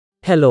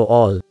Hello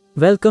all.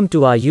 Welcome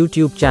to our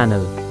YouTube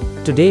channel.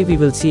 Today we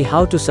will see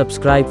how to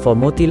subscribe for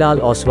Motilal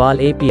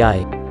Oswal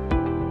API.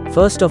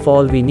 First of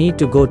all, we need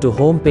to go to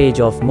home page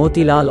of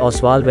Motilal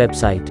Oswal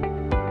website,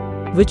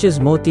 which is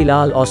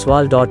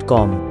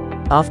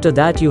motilaloswal.com. After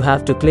that you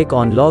have to click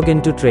on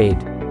Login to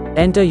Trade.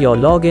 Enter your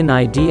login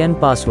ID and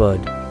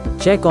password.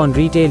 Check on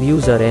Retail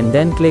User and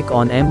then click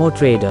on MO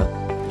Trader.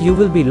 You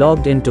will be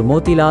logged into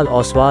Motilal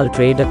Oswal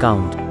Trade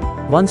Account.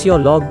 Once you're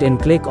logged in,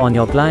 click on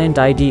your client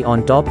ID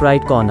on top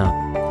right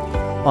corner.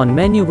 On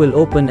menu will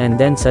open and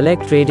then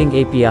select Trading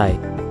API.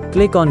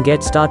 Click on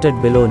Get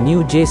Started below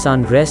New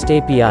JSON REST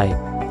API.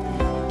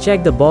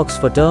 Check the box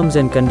for terms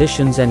and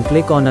conditions and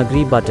click on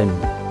Agree button.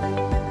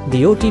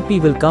 The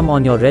OTP will come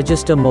on your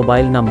register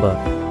mobile number.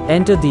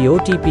 Enter the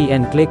OTP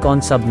and click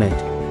on Submit.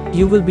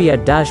 You will be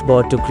at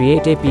Dashboard to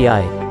create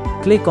API.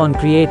 Click on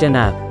Create an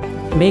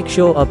app. Make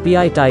sure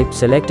API type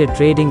selected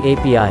Trading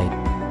API.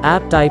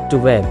 App type to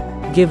Web.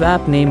 Give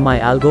app name My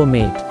Algo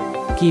Mate.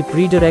 Keep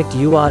redirect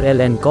URL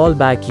and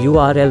callback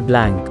URL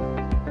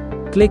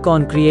blank. Click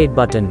on Create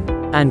button.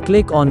 And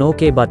click on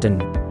OK button.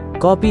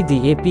 Copy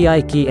the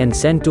API key and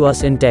send to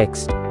us in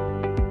text.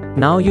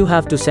 Now you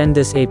have to send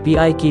this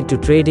API key to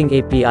Trading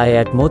API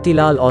at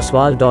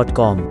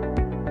motilaloswal.com.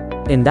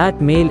 In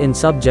that mail, in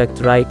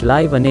subject write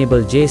Live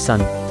Enable JSON,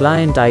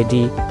 client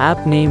ID,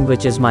 app name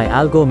which is My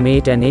Algo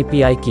Mate and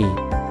API key.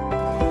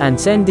 And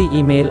send the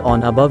email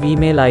on above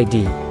email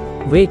ID.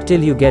 Wait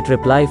till you get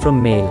reply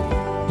from mail.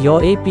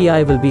 Your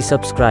API will be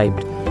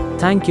subscribed.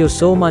 Thank you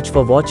so much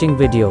for watching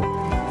video.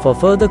 For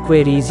further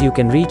queries you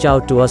can reach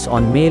out to us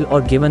on mail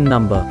or given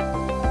number.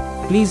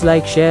 Please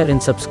like, share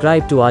and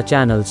subscribe to our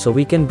channel so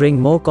we can bring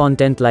more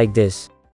content like this.